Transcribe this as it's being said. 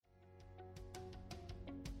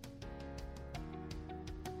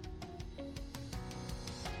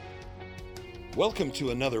Welcome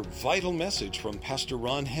to another vital message from Pastor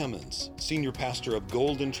Ron Hemmons, Senior Pastor of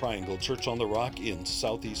Golden Triangle Church on the Rock in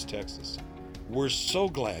Southeast Texas. We're so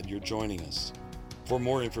glad you're joining us. For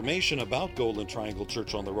more information about Golden Triangle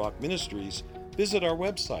Church on the Rock Ministries, visit our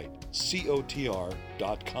website,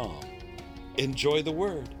 cotr.com. Enjoy the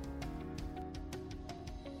Word.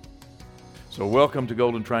 So welcome to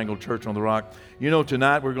Golden Triangle Church on the Rock. You know,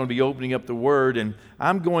 tonight we're going to be opening up the Word, and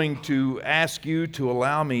I'm going to ask you to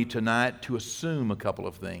allow me tonight to assume a couple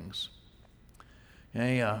of things.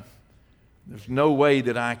 Okay, there's no way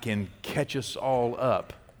that I can catch us all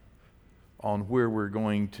up on where we're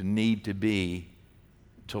going to need to be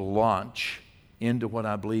to launch into what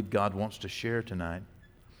I believe God wants to share tonight.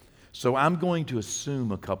 So I'm going to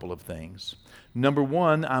assume a couple of things. Number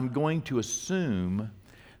one, I'm going to assume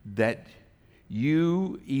that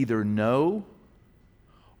you either know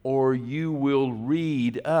or you will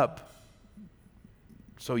read up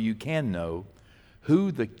so you can know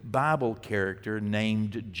who the Bible character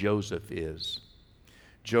named Joseph is.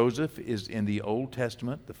 Joseph is in the Old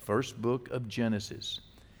Testament, the first book of Genesis.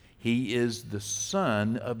 He is the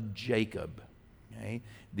son of Jacob, okay?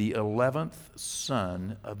 The 11th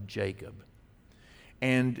son of Jacob.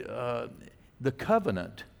 And the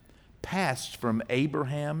covenant passed from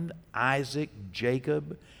Abraham, Isaac,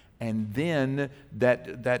 Jacob, and then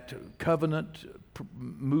that covenant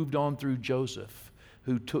moved on through Joseph,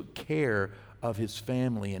 who took care of his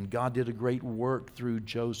family, and God did a great work through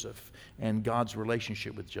Joseph and God's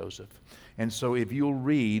relationship with Joseph. And so if you'll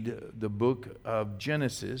read the book of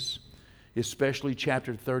Genesis, especially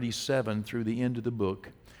chapter 37 through the end of the book,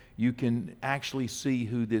 you can actually see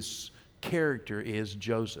who this character is,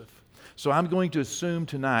 Joseph. So I'm going to assume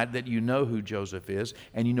tonight that you know who Joseph is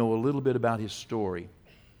and you know a little bit about his story,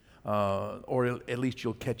 or at least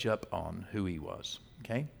you'll catch up on who he was,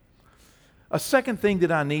 okay? A second thing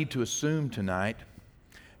that I need to assume tonight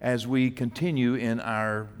as we continue in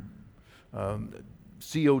our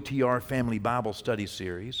COTR Family Bible Study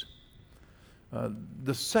series,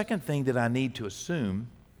 the second thing that I need to assume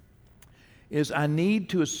is I need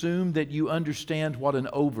to assume that you understand what an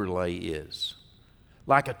overlay is.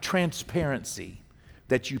 Like a transparency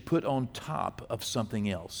that you put on top of something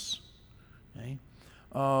else. Okay?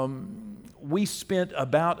 We spent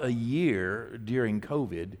about a year during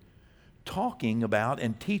COVID talking about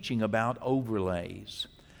and teaching about overlays.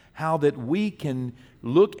 How that we can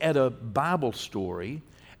look at a Bible story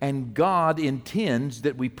and God intends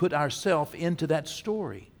that we put ourselves into that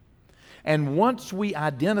story. And once we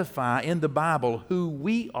identify in the Bible who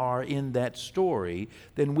we are in that story,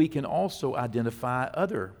 then we can also identify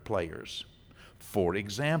other players. For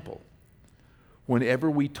example,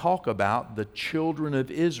 whenever we talk about the children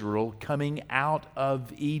of Israel coming out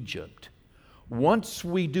of Egypt, once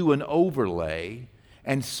we do an overlay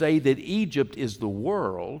and say that Egypt is the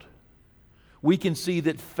world, we can see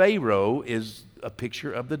that Pharaoh is a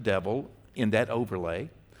picture of the devil in that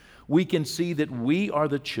overlay. We can see that we are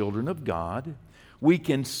the children of God. We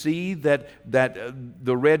can see that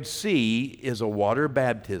the Red Sea is a water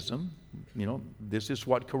baptism. You know, this is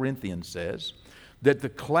what Corinthians says. That the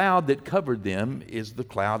cloud that covered them is the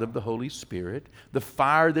cloud of the Holy Spirit. The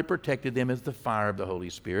fire that protected them is the fire of the Holy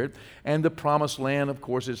Spirit. And the promised land, of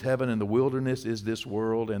course, is heaven, and the wilderness is this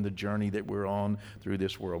world and the journey that we're on through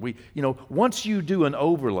this world. Once you do an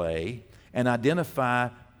overlay and identify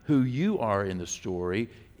who you are in the story,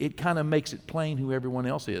 it kind of makes it plain who everyone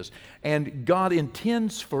else is. And God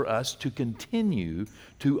intends for us to continue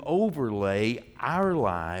to overlay our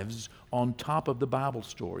lives on top of the Bible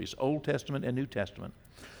stories, Old Testament and New Testament,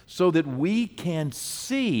 so that we can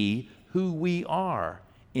see who we are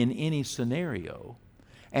in any scenario.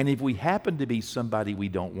 And if we happen to be somebody we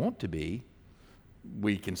don't want to be,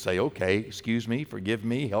 we can say, okay, excuse me, forgive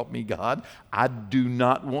me, help me, God. I do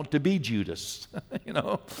not want to be Judas.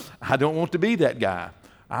 I don't want to be that guy.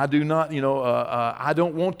 I do not, I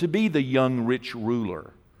don't want to be the young rich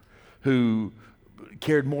ruler who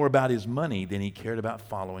cared more about his money than he cared about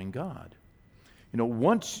following God.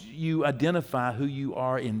 Once you identify who you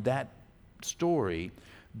are in that story,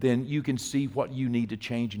 then you can see what you need to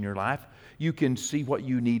change in your life. You can see what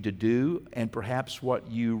you need to do and perhaps what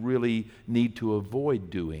you really need to avoid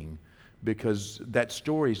doing, because that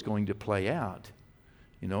story is going to play out,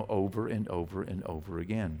 over and over and over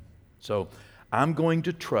again. So I'm going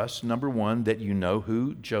to trust, number one, that you know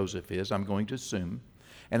who Joseph is. I'm going to assume.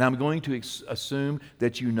 And I'm going to assume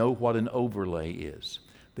that you know what an overlay is.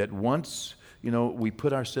 That once, we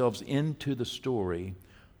put ourselves into the story,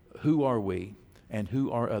 who are we and who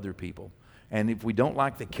are other people? And if we don't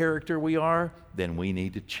like the character we are, then we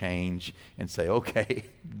need to change and say, okay,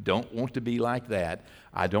 don't want to be like that.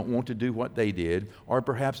 I don't want to do what they did, or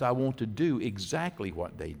perhaps I want to do exactly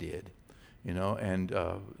what they did. And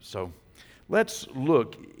so let's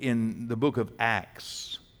look in the book of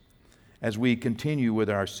Acts as we continue with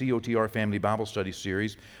our COTR Family Bible Study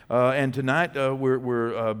series. And tonight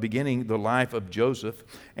we're beginning the life of Joseph.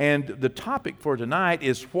 And the topic for tonight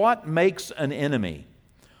is what makes an enemy?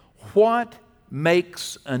 What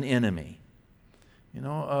makes an enemy?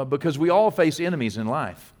 Because we all face enemies in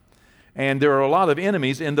life. And there are a lot of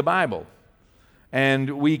enemies in the Bible.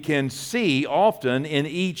 And we can see often in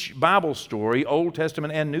each Bible story, Old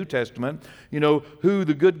Testament and New Testament, who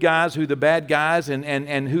the good guys, who the bad guys,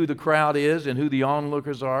 and who the crowd is, and who the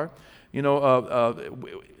onlookers are.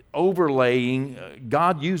 Overlaying,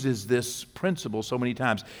 God uses this principle so many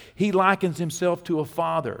times. He likens himself to a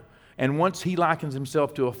father. And once he likens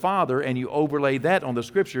himself to a father and you overlay that on the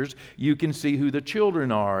scriptures, you can see who the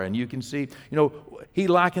children are. And you can see, he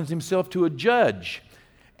likens himself to a judge.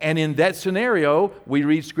 And in that scenario, we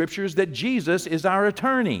read scriptures that Jesus is our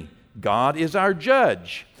attorney. God is our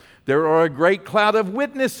judge. There are a great cloud of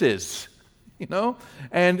witnesses,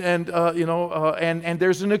 and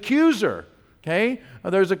there's an accuser. Okay?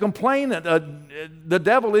 There's a complainant. The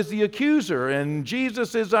devil is the accuser, and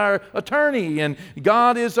Jesus is our attorney, and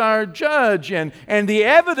God is our judge, and the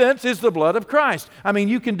evidence is the blood of Christ. I mean,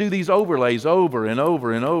 you can do these overlays over and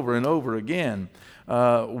over and over and over again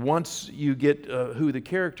once you get who the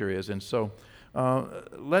character is. And so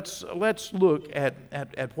let's look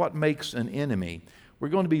at what makes an enemy. We're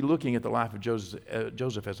going to be looking at the life of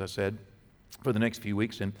Joseph, as I said, for the next few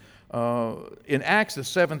weeks. And in Acts, the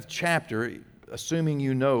 7th chapter, assuming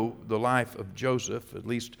you know the life of Joseph, at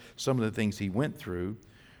least some of the things he went through,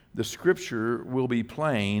 the scripture will be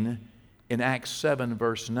plain in Acts 7,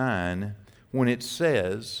 verse 9, when it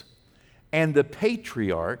says, and the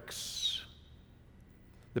patriarchs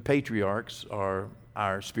are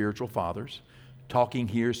our spiritual fathers, talking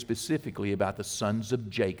here specifically about the sons of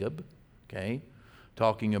Jacob, okay?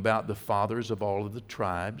 Talking about the fathers of all of the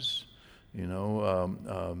tribes,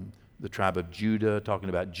 the tribe of Judah, talking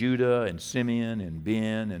about Judah and Simeon and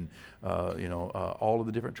Ben and, all of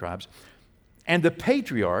the different tribes. And the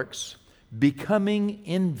patriarchs, becoming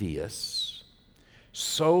envious,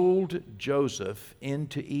 sold Joseph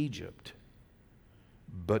into Egypt,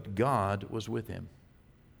 but God was with him.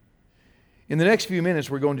 In the next few minutes,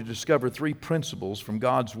 we're going to discover 3 principles from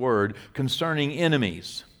God's Word concerning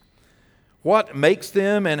enemies. What makes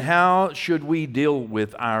them, and how should we deal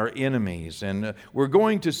with our enemies? And we're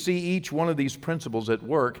going to see each one of these principles at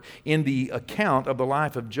work in the account of the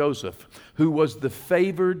life of Joseph, who was the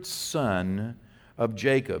favored son of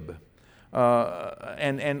Jacob.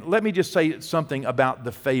 And let me just say something about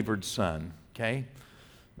the favored son, okay?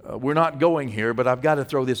 We're not going here, but I've got to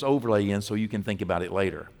throw this overlay in so you can think about it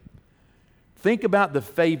later. Think about the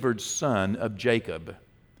favored son of Jacob.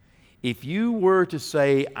 If you were to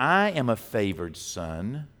say, I am a favored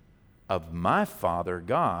son of my father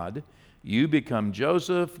God, you become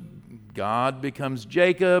Joseph, God becomes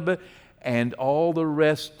Jacob, and all the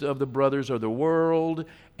rest of the brothers of the world,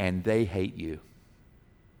 and they hate you.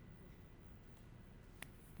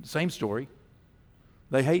 Same story.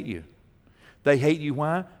 They hate you. They hate you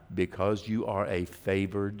why? Because you are a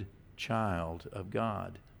favored child of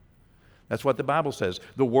God. That's what the Bible says.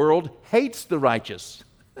 The world hates the righteous.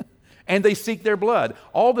 And they seek their blood.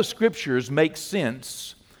 All the scriptures make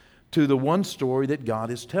sense to the one story that God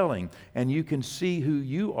is telling. And you can see who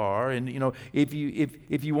you are. And, if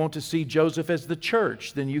you want to see Joseph as the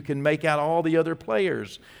church, then you can make out all the other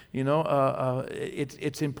players.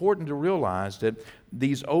 It's important to realize that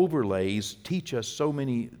these overlays teach us so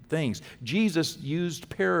many things. Jesus used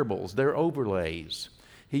parables. They're overlays.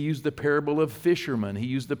 He used the parable of fishermen. He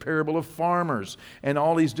used the parable of farmers. And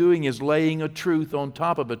all he's doing is laying a truth on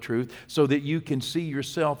top of a truth so that you can see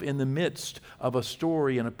yourself in the midst of a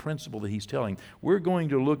story and a principle that he's telling. We're going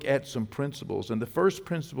to look at some principles. And the first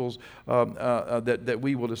principles that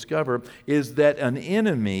we will discover is that an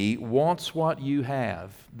enemy wants what you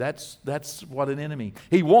have. That's what an enemy.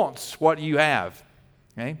 He wants what you have.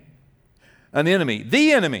 Okay? An enemy,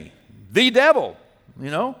 the devil,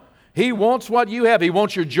 He wants what you have. He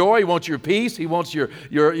wants your joy. He wants your peace. He wants your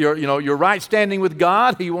right standing with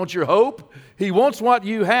God. He wants your hope. He wants what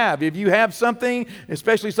you have. If you have something,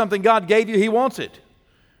 especially something God gave you, he wants it.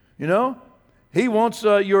 He wants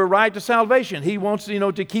your right to salvation. He wants,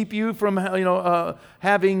 to keep you from,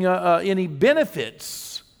 having any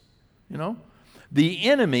benefits. The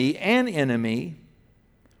enemy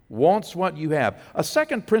wants what you have. A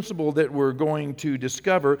second principle that we're going to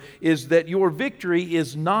discover is that your victory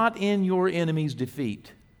is not in your enemy's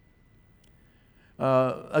defeat.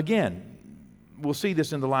 Again, we'll see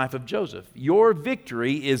this in the life of Joseph. Your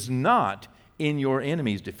victory is not in your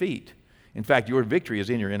enemy's defeat. In fact, your victory is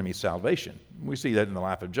in your enemy's salvation. We see that in the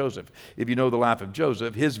life of Joseph. If you know the life of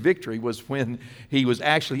Joseph, his victory was when he was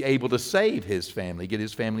actually able to save his family, get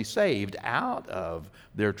his family saved out of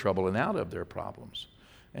their trouble and out of their problems.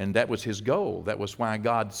 And that was his goal. That was why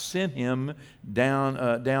God sent him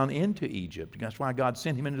down into Egypt. That's why God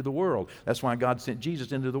sent him into the world. That's why God sent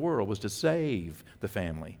Jesus into the world, was to save the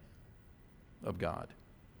family of God.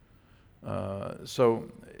 So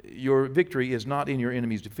your victory is not in your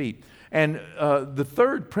enemy's defeat. And the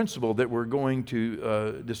third principle that we're going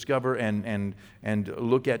to discover and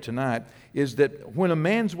look at tonight is that when a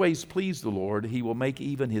man's ways please the Lord, he will make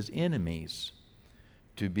even his enemies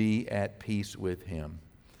to be at peace with him.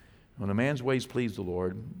 When a man's ways please the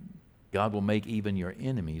Lord, God will make even your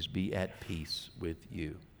enemies be at peace with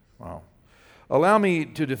you. Wow. Allow me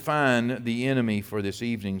to define the enemy for this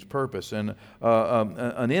evening's purpose. And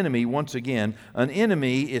an enemy, once again, an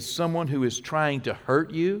enemy is someone who is trying to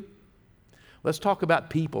hurt you. Let's talk about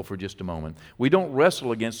people for just a moment. We don't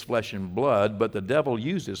wrestle against flesh and blood, but the devil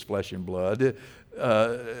uses flesh and blood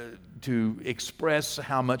to express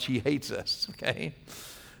how much he hates us, okay?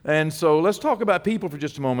 And so let's talk about people for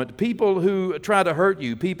just a moment. People who try to hurt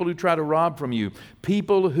you, people who try to rob from you,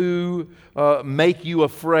 people who make you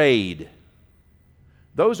afraid.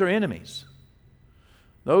 Those are enemies.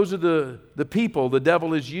 Those are the people the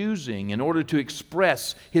devil is using in order to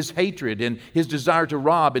express his hatred and his desire to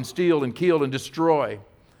rob and steal and kill and destroy.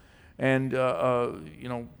 And, an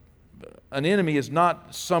enemy is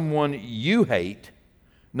not someone you hate,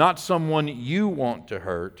 not someone you want to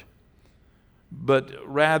hurt, but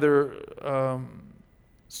rather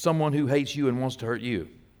someone who hates you and wants to hurt you.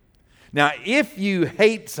 Now, if you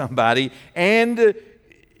hate somebody and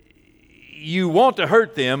you want to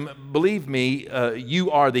hurt them, believe me,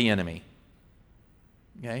 you are the enemy.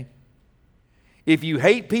 Okay? If you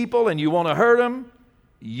hate people and you want to hurt them,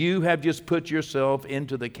 you have just put yourself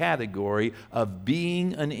into the category of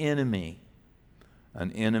being an enemy.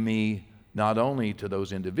 An enemy not only to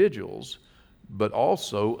those individuals, but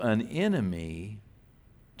also an enemy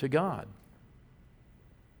to God.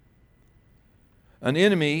 An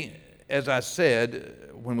enemy, as I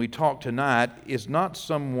said, when we talk tonight, is not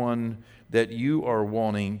someone that you are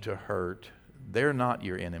wanting to hurt. They're not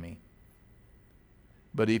your enemy.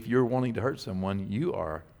 But if you're wanting to hurt someone, you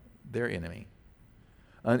are their enemy.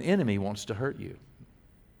 An enemy wants to hurt you.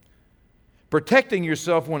 Protecting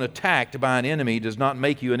yourself when attacked by an enemy does not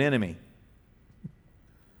make you an enemy.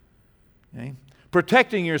 Okay?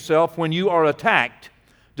 Protecting yourself when you are attacked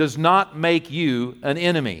does not make you an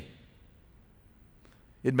enemy.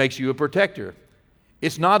 It makes you a protector.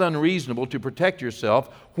 It's not unreasonable to protect yourself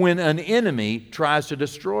when an enemy tries to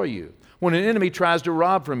destroy you, when an enemy tries to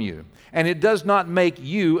rob from you. And it does not make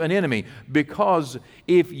you an enemy, because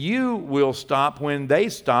if you will stop when they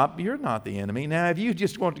stop, you're not the enemy. Now, if you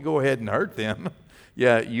just want to go ahead and hurt them,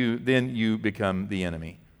 then you become the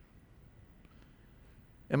enemy.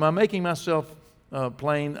 Am I making myself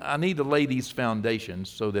plain? I need to lay these foundations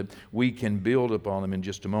so that we can build upon them in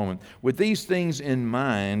just a moment. With these things in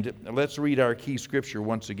mind, let's read our key scripture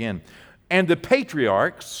once again. And the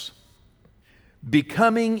patriarchs,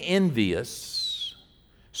 becoming envious,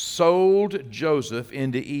 sold Joseph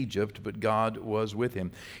into Egypt, but God was with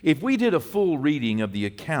him. If we did a full reading of the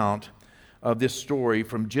account of this story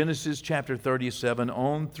from Genesis chapter 37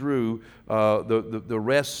 on through the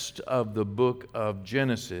rest of the book of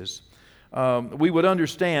Genesis, we would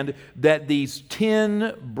understand that these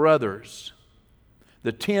 10 brothers,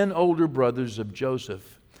 the 10 older brothers of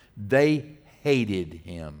Joseph, they hated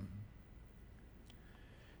him.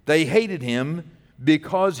 They hated him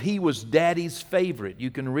because he was daddy's favorite.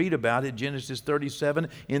 You can read about it, Genesis 37,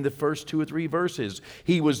 in the first 2 or 3 verses.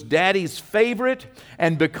 He was daddy's favorite,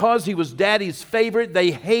 and because he was daddy's favorite,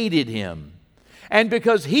 they hated him. And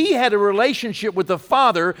because he had a relationship with the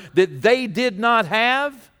father that they did not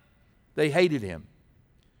have, they hated him.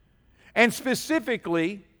 And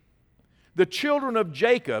specifically, the children of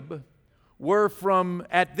Jacob were from,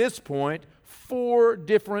 at this point, 4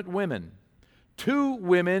 different women. 2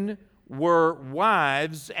 women were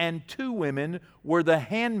wives, and 2 women were the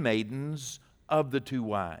handmaidens of the 2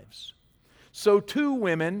 wives. So 2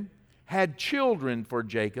 women had children for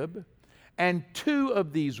Jacob, and 2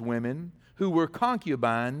 of these women, who were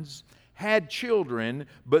concubines, had children,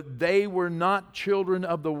 but they were not children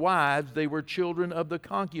of the wives, they were children of the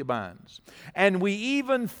concubines. And we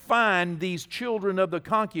even find these children of the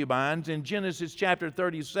concubines in Genesis chapter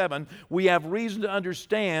 37. We have reason to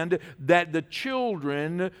understand that the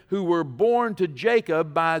children who were born to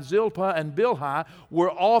Jacob by Zilpah and Bilhah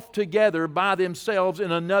were off together by themselves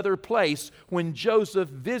in another place when Joseph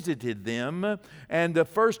visited them, and the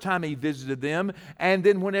first time he visited them, and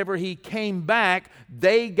then whenever he came back,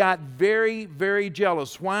 they got very, very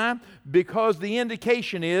jealous. Why? Because the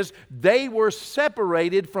indication is they were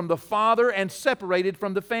separated from the father and separated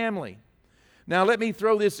from the family. Now let me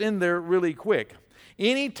throw this in there really quick.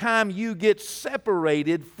 Anytime you get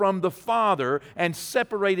separated from the father and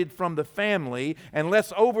separated from the family, and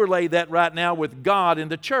let's overlay that right now with God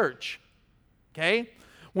and the church, okay?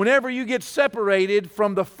 Whenever you get separated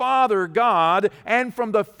from the Father God and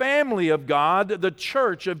from the family of God, the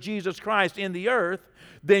church of Jesus Christ in the earth,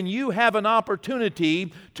 then you have an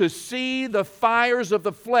opportunity to see the fires of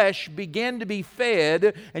the flesh begin to be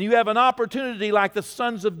fed, and you have an opportunity like the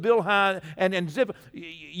sons of Bilhah and Zipporah.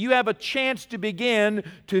 You have a chance to begin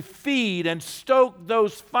to feed and stoke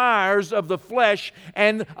those fires of the flesh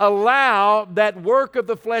and allow that work of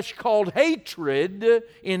the flesh called hatred,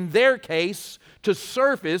 in their case, to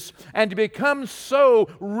surface and to become so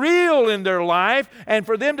real in their life, and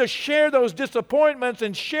for them to share those disappointments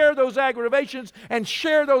and share those aggravations and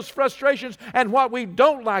share those frustrations and what we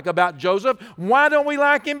don't like about Joseph. Why don't we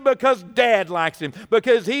like him? Because Dad likes him,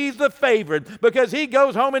 because he's the favorite, because he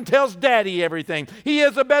goes home and tells Daddy everything. He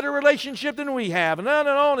has a better relationship than we have, and on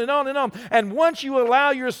and on and on and on. And once you allow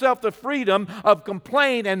yourself the freedom of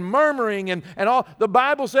complaint and murmuring and all, the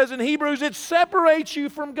Bible says in Hebrews, it separates you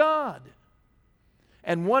from God.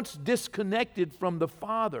 And once disconnected from the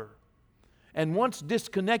Father, and once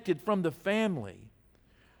disconnected from the family,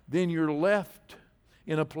 then you're left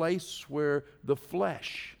in a place where the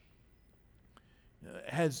flesh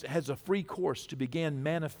has a free course to begin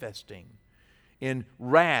manifesting in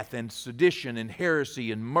wrath and sedition and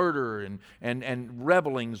heresy and murder and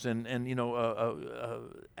revelings and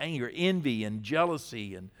anger, envy and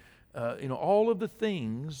jealousy and all of the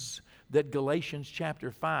things that Galatians chapter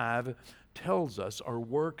 5 tells us are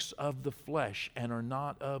works of the flesh and are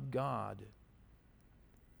not of God.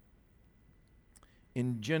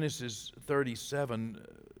 In Genesis 37,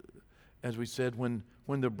 as we said, when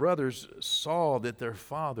the brothers saw that their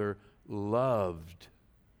father loved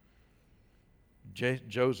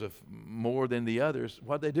Joseph more than the others,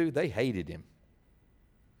 what'd they do? They hated him.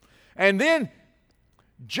 And then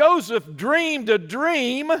Joseph dreamed a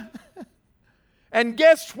dream, and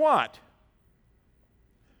guess what?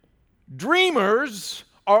 Dreamers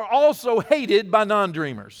are also hated by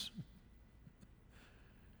non-dreamers.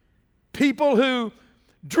 People who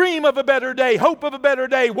dream of a better day, hope of a better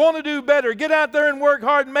day, want to do better, get out there and work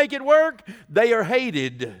hard and make it work, they are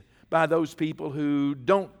hated by those people who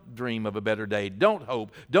don't dream of a better day, don't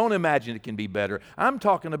hope, don't imagine it can be better. I'm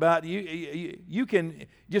talking about you can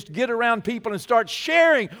just get around people and start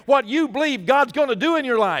sharing what you believe God's going to do in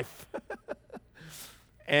your life.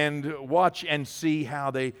 And watch and see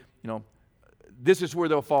how they, this is where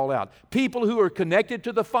they'll fall out. People who are connected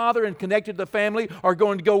to the Father and connected to the family are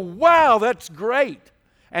going to go, wow, that's great.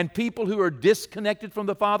 And people who are disconnected from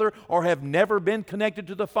the Father or have never been connected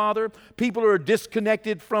to the Father, people who are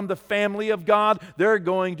disconnected from the family of God, they're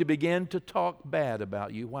going to begin to talk bad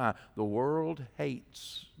about you. Why? The world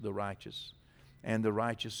hates the righteous, and the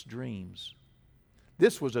righteous dreams.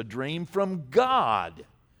 This was a dream from God.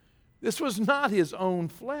 This was not his own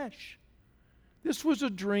flesh. This was a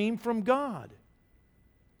dream from God.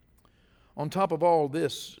 On top of all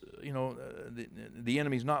this, the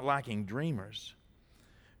enemy's not liking dreamers.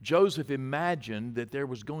 Joseph imagined that there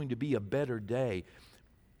was going to be a better day.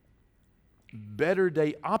 Better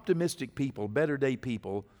day, optimistic people, better day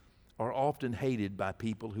people are often hated by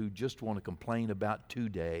people who just want to complain about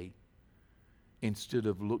today instead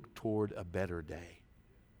of look toward a better day.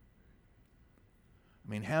 I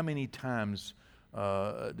mean, how many times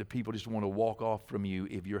do people just want to walk off from you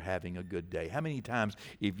if you're having a good day? How many times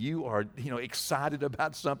if you are, excited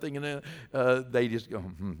about something and they just go,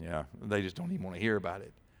 yeah, they just don't even want to hear about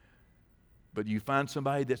it. But you find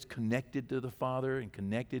somebody that's connected to the Father and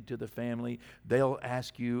connected to the family, they'll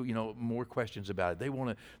ask you, more questions about it. They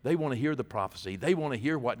want to hear the prophecy. They want to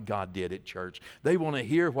hear what God did at church. They want to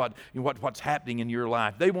hear what's happening in your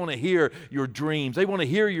life. They want to hear your dreams. They want to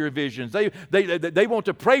hear your visions. They want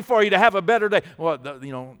to pray for you to have a better day. Well,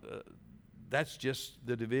 that's just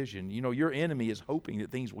the division. Your enemy is hoping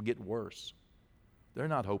that things will get worse. They're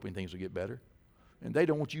not hoping things will get better. And they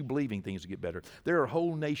don't want you believing things to get better. There are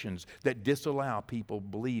whole nations that disallow people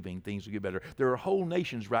believing things to get better. There are whole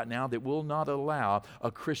nations right now that will not allow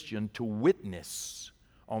a Christian to witness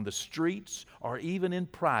on the streets or even in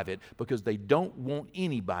private because they don't want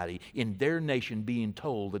anybody in their nation being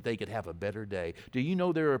told that they could have a better day. Do you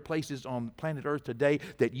know there are places on planet Earth today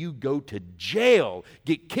that you go to jail,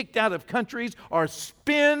 get kicked out of countries, or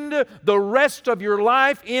spend the rest of your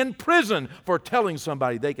life in prison for telling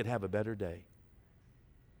somebody they could have a better day?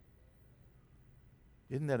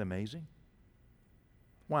 Isn't that amazing?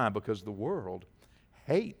 Why? Because the world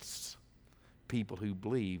hates people who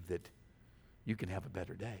believe that you can have a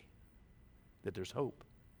better day, that there's hope.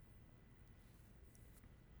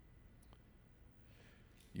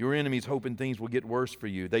 Your enemies hoping things will get worse for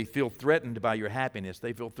you. They feel threatened by your happiness.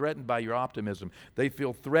 They feel threatened by your optimism. They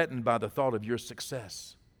feel threatened by the thought of your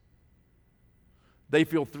success. They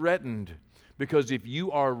feel threatened because if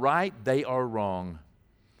you are right, they are wrong.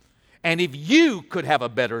 And if you could have a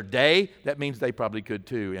better day, that means they probably could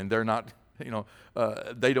too. And they're not,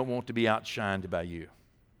 they don't want to be outshined by you.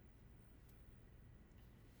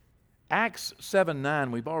 Acts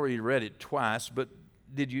 7:9, we've already read it twice, but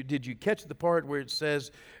did you catch the part where it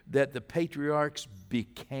says that the patriarchs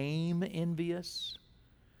became envious?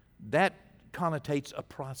 That connotates a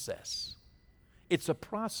process. It's a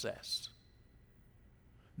process.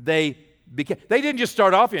 They didn't just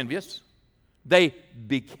start off envious. They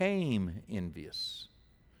became envious.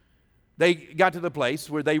 They got to the place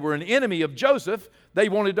where they were an enemy of Joseph. They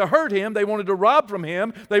wanted to hurt him. They wanted to rob from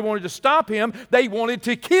him. They wanted to stop him. They wanted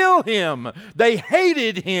to kill him. They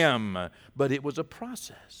hated him. But it was a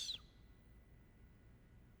process.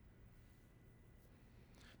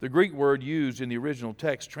 The Greek word used in the original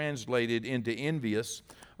text translated into envious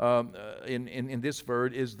in this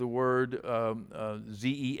word is the word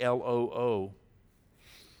zeloo.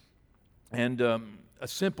 And a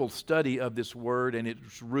simple study of this word and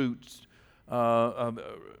its roots,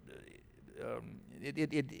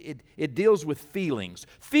 it deals with feelings.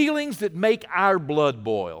 Feelings that make our blood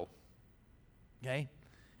boil. Okay?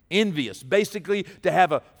 Envious, basically to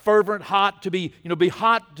have a fervent, hot, to be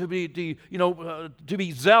hot, to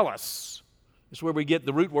be zealous. That's where we get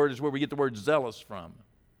the root word. Is where we get the word zealous from.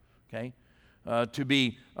 Okay, to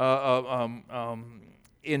be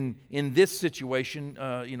in this situation,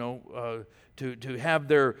 to have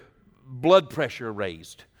their blood pressure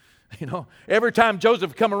raised. Every time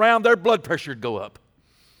Joseph come around, their blood pressure would go up.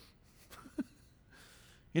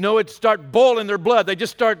 It'd start boiling their blood. They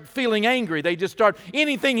just start feeling angry. They just start,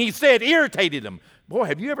 anything he said irritated them. Boy,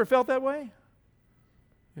 have you ever felt that way?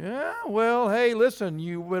 Yeah, well, hey, listen,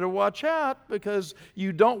 you better watch out because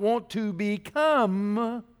you don't want to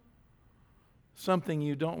become something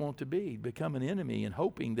you don't want to be. Become an enemy and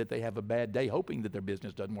hoping that they have a bad day, hoping that their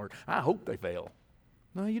business doesn't work. I hope they fail.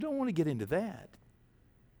 No, you don't want to get into that.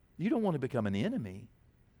 You don't want to become an enemy.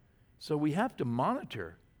 So we have to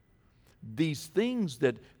monitor these things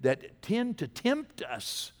that tend to tempt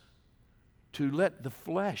us to let the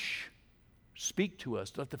flesh speak to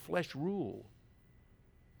us, let the flesh rule.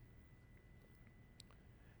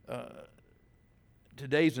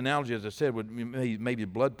 Today's analogy, as I said, would maybe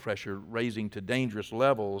blood pressure raising to dangerous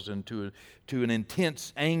levels and to an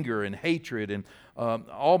intense anger and hatred and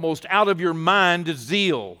almost out of your mind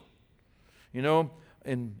zeal. In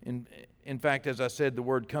fact, as I said, the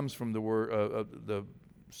word comes from the word the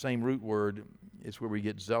same root word is where we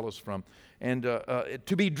get zealous from. And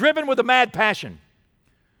to be driven with a mad passion,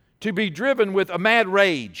 to be driven with a mad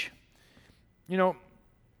rage.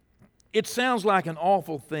 It sounds like an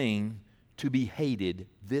awful thing to be hated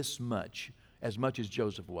this much as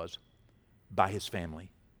Joseph was, by his family.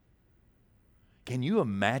 Can you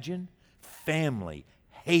imagine family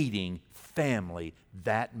hating family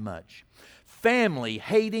that much? Family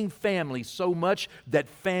hating family so much that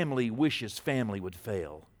family wishes family would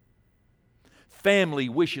fail. Family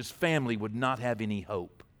wishes family would not have any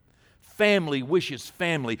hope. Family wishes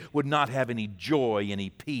family would not have any joy,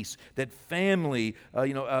 any peace. That family,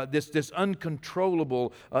 this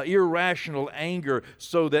uncontrollable, irrational anger,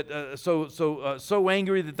 so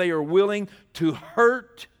angry that they are willing to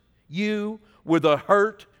hurt you with a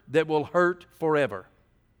hurt that will hurt forever.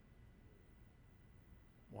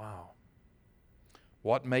 Wow.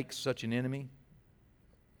 What makes such an enemy?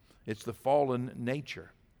 It's the fallen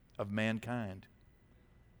nature of mankind.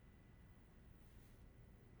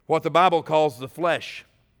 What the Bible calls the flesh.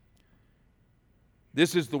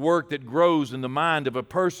 This is the work that grows in the mind of a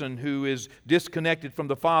person who is disconnected from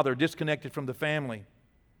the Father, disconnected from the family.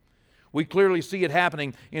 We clearly see it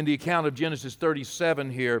happening in the account of Genesis 37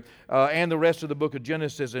 here and the rest of the book of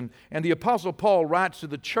Genesis. And the Apostle Paul writes to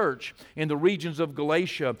the church in the regions of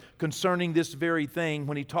Galatia concerning this very thing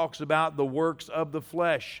when he talks about the works of the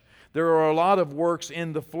flesh. There are a lot of works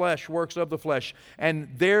in the flesh, works of the flesh. And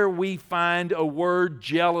there we find a word,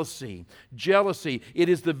 jealousy. Jealousy, it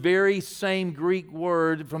is the very same Greek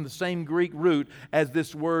word from the same Greek root as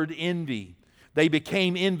this word envy. They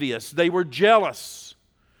became envious. They were jealous.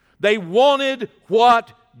 They wanted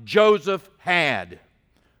what Joseph had.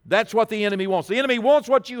 That's what the enemy wants. The enemy wants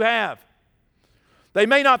what you have. They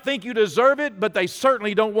may not think you deserve it, but they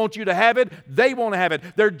certainly don't want you to have it. They want to have it.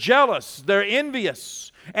 They're jealous. They're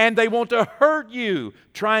envious. And they want to hurt you,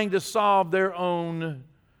 trying to solve their own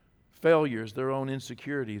failures, their own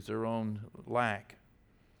insecurities, their own lack.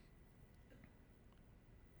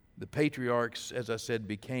 The patriarchs, as I said,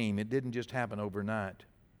 became. It didn't just happen overnight.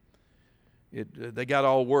 They got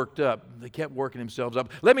all worked up. They kept working themselves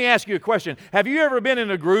up. Let me ask you a question. Have you ever been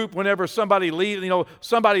in a group whenever somebody leaves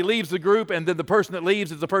the group and then the person that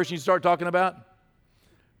leaves is the person you start talking about?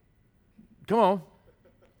 Come on.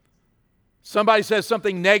 Somebody says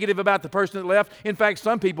something negative about the person that left. In fact,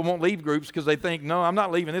 some people won't leave groups because they think, no, I'm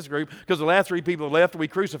not leaving this group because the last 3 people that left, we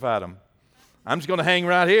crucified them. I'm just going to hang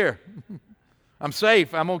right here. I'm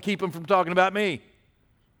safe. I'm going to keep them from talking about me.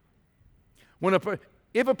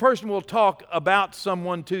 If a person will talk about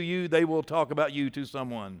someone to you, they will talk about you to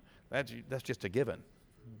someone. That's just a given.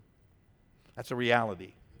 That's a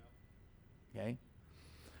reality. Okay?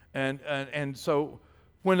 And so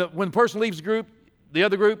when a person leaves a group, the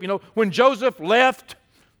other group, when Joseph left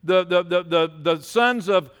the sons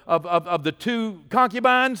of the 2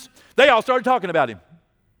 concubines, they all started talking about him.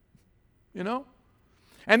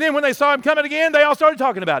 And then when they saw him coming again, they all started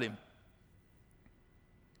talking about him.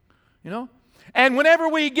 And whenever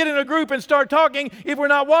we get in a group and start talking, if we're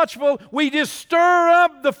not watchful, we just stir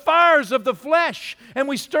up the fires of the flesh, and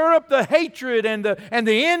we stir up the hatred and the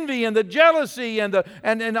envy and the jealousy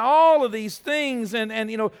and all of these things,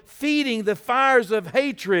 and feeding the fires of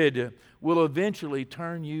hatred will eventually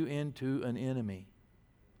turn you into an enemy.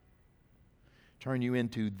 Turn you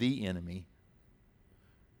into the enemy.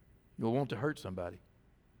 You'll want to hurt somebody.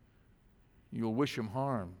 You'll wish them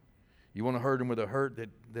harm. You want to hurt them with a hurt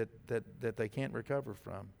that they can't recover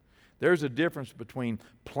from. There's a difference between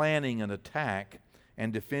planning an attack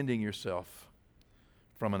and defending yourself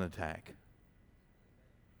from an attack.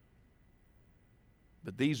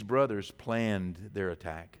 But these brothers planned their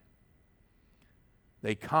attack.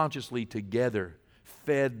 They consciously together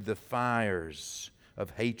fed the fires of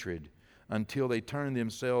hatred until they turned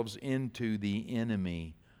themselves into the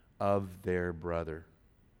enemy of their brother.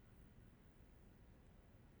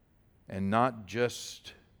 And not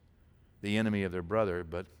just the enemy of their brother,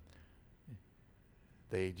 but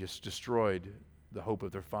they just destroyed the hope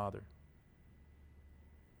of their father.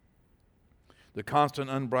 The constant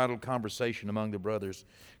unbridled conversation among the brothers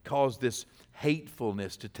caused this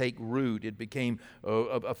hatefulness to take root. It became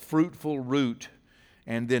a fruitful root.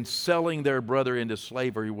 And then selling their brother into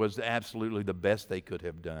slavery was absolutely the best they could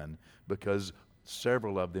have done, because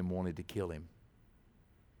several of them wanted to kill him.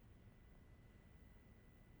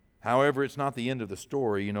 However, it's not the end of the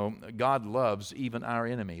story. God loves even our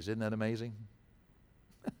enemies. Isn't that amazing?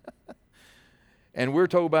 And we're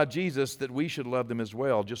told by Jesus that we should love them as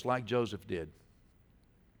well, just like Joseph did.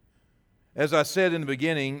 As I said in the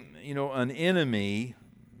beginning, an enemy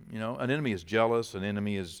is jealous, an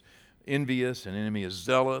enemy is envious, an enemy is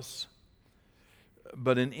zealous.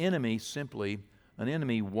 But an enemy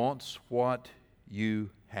wants what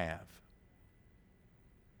you have.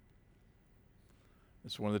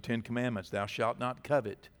 It's one of the 10 Commandments. Thou shalt not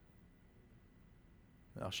covet.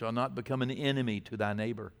 Thou shalt not become an enemy to thy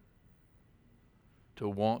neighbor. To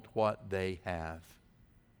want what they have.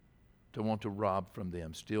 To want to rob from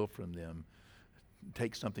them, steal from them,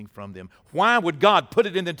 take something from them. Why would God put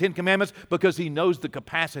it in the 10 Commandments? Because He knows the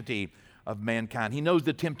capacity of mankind. He knows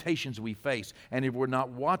the temptations we face. And if we're not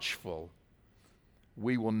watchful,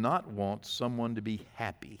 we will not want someone to be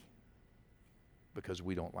happy because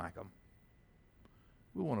we don't like them.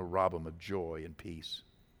 We want to rob them of joy and peace.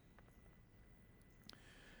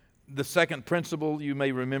 The second principle, you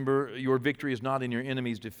may remember, your victory is not in your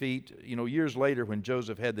enemy's defeat. Years later when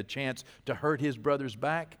Joseph had the chance to hurt his brothers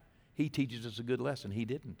back, he teaches us a good lesson. He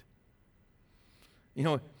didn't.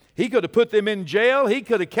 He could have put them in jail. He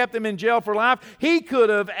could have kept them in jail for life. He could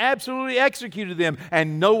have absolutely executed them,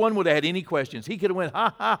 and no one would have had any questions. He could have went,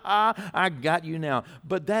 ha, ha, ha, I got you now.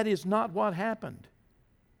 But that is not what happened.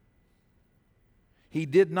 He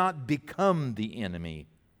did not become the enemy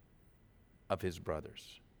of his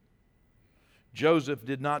brothers. Joseph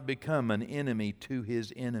did not become an enemy to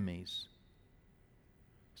his enemies.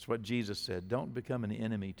 That's what Jesus said. Don't become an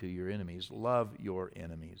enemy to your enemies. Love your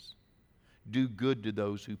enemies. Do good to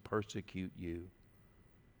those who persecute you.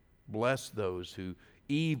 Bless those who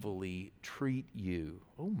evilly treat you.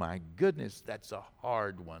 Oh my goodness, that's a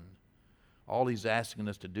hard one. All he's asking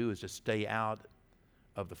us to do is to stay out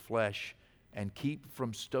of the flesh and keep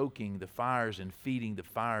from stoking the fires and feeding the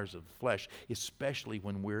fires of the flesh, especially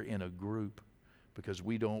when we're in a group, because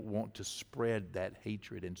we don't want to spread that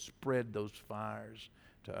hatred and spread those fires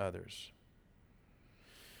to others.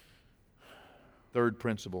 Third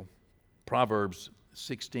principle, Proverbs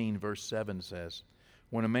 16 verse 7 says,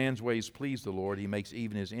 when a man's ways please the Lord, he makes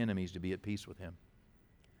even his enemies to be at peace with him.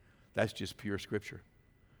 That's just pure Scripture.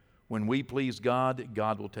 When we please God,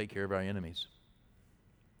 God will take care of our enemies.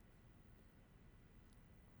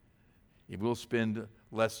 If we'll spend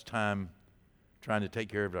less time trying to take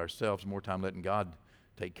care of it ourselves, more time letting God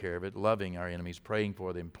take care of it, loving our enemies, praying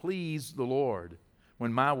for them, please the Lord.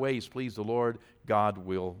 When my ways please the Lord, God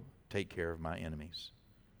will take care of my enemies.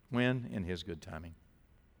 When? In His good timing.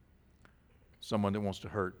 Someone that wants to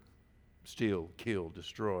hurt, steal, kill,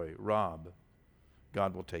 destroy, rob,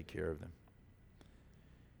 God will take care of them.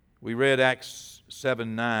 We read Acts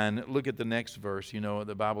 7:9. Look at the next verse. You know,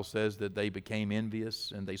 the Bible says that they became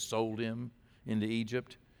envious and they sold him into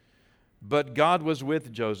Egypt. But God was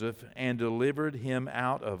with Joseph and delivered him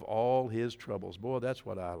out of all his troubles. Boy, that's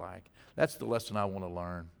what I like. That's the lesson I want to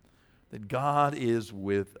learn. That God is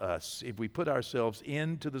with us. If we put ourselves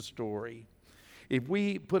into the story, if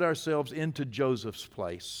we put ourselves into Joseph's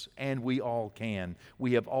place, and we all can,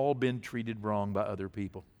 we have all been treated wrong by other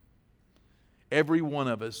people. Every one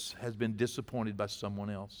of us has been disappointed by someone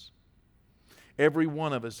else. Every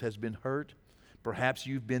one of us has been hurt. Perhaps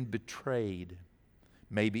you've been betrayed,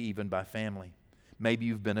 maybe even by family. Maybe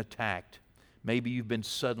you've been attacked. Maybe you've been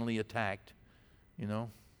suddenly attacked, you know.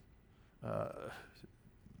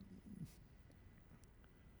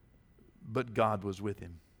 But God was with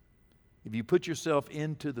him. If you put yourself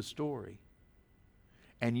into the story,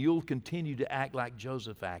 and you'll continue to act like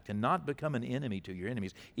Joseph acted and not become an enemy to your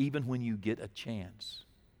enemies, even when you get a chance.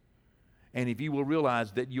 And if you will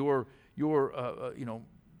realize that your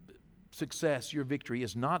success, your victory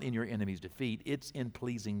is not in your enemy's defeat, it's in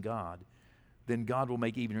pleasing God, then God will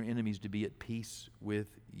make even your enemies to be at peace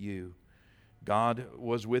with you. God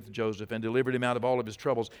was with Joseph and delivered him out of all of his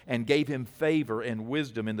troubles and gave him favor and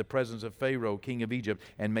wisdom in the presence of Pharaoh, king of Egypt,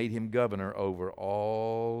 and made him governor over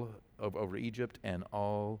Egypt and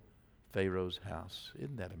all Pharaoh's house.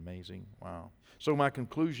 Isn't that amazing? Wow. So my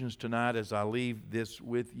conclusions tonight as I leave this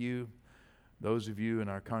with you, those of you in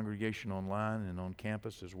our congregation online and on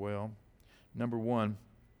campus as well. Number one,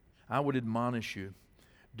 I would admonish you,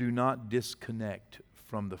 do not disconnect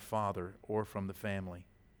from the Father or from the family.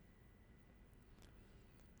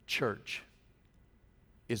 Church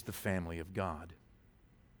is the family of God.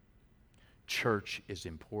 Church is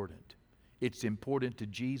important. It's important to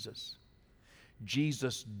Jesus.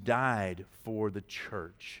 Jesus died for the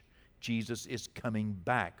church. Jesus is coming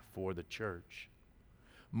back for the church.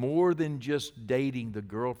 More than just dating the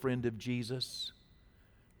girlfriend of Jesus,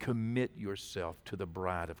 commit yourself to the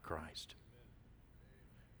bride of Christ.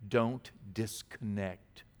 Don't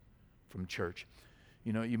disconnect from church.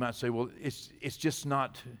 You know, you might say, well, it's just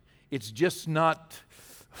not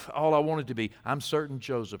all I want it to be. I'm certain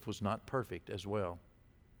Joseph was not perfect as well.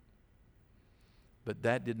 But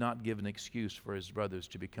that did not give an excuse for his brothers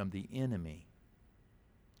to become the enemy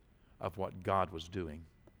of what God was doing,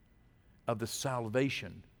 of the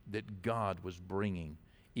salvation that God was bringing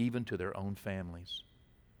even to their own families.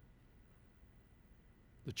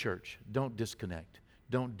 The church, don't disconnect.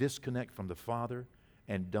 Don't disconnect from the Father,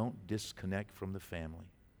 and don't disconnect from the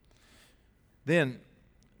family. Then,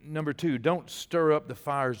 number two, don't stir up the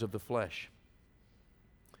fires of the flesh.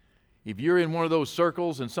 If you're in one of those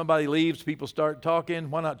circles and somebody leaves, people start talking,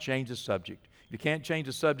 why not change the subject? If you can't change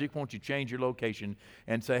the subject, won't you change your location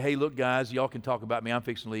and say, hey, look, guys, y'all can talk about me. I'm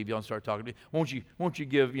fixing to leave. Y'all can start talking to me. Won't you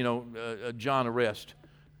give, John a rest?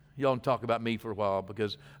 Y'all can talk about me for a while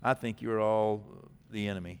because I think you're all the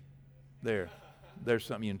enemy. There's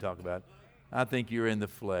something you can talk about. I think you're in the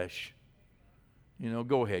flesh.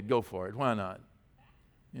 Go ahead. Go for it. Why not?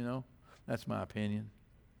 That's my opinion.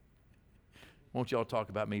 Won't y'all talk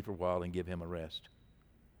about me for a while and give him a rest?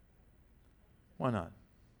 Why not?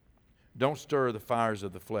 Don't stir the fires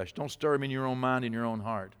of the flesh. Don't stir them in your own mind and your own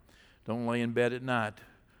heart. Don't lay in bed at night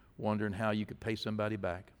wondering how you could pay somebody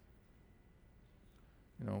back.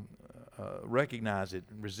 Recognize it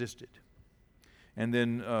and resist it. And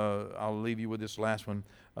then I'll leave you with this last one.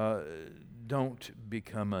 Don't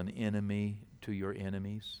become an enemy to your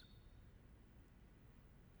enemies?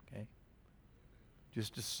 Okay?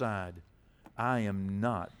 Just decide, I am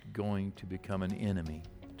not going to become an enemy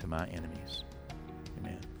to my enemies.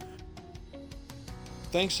 Amen.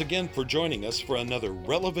 Thanks again for joining us for another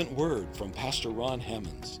relevant word from Pastor Ron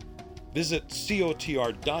Hammonds. Visit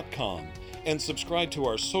cotr.com and subscribe to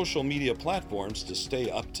our social media platforms to stay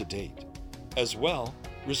up to date. As well,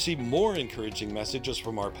 receive more encouraging messages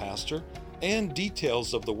from our pastor and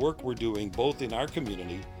details of the work we're doing both in our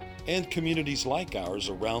community and communities like ours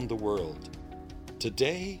around the world.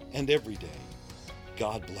 Today and every day,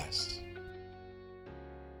 God bless.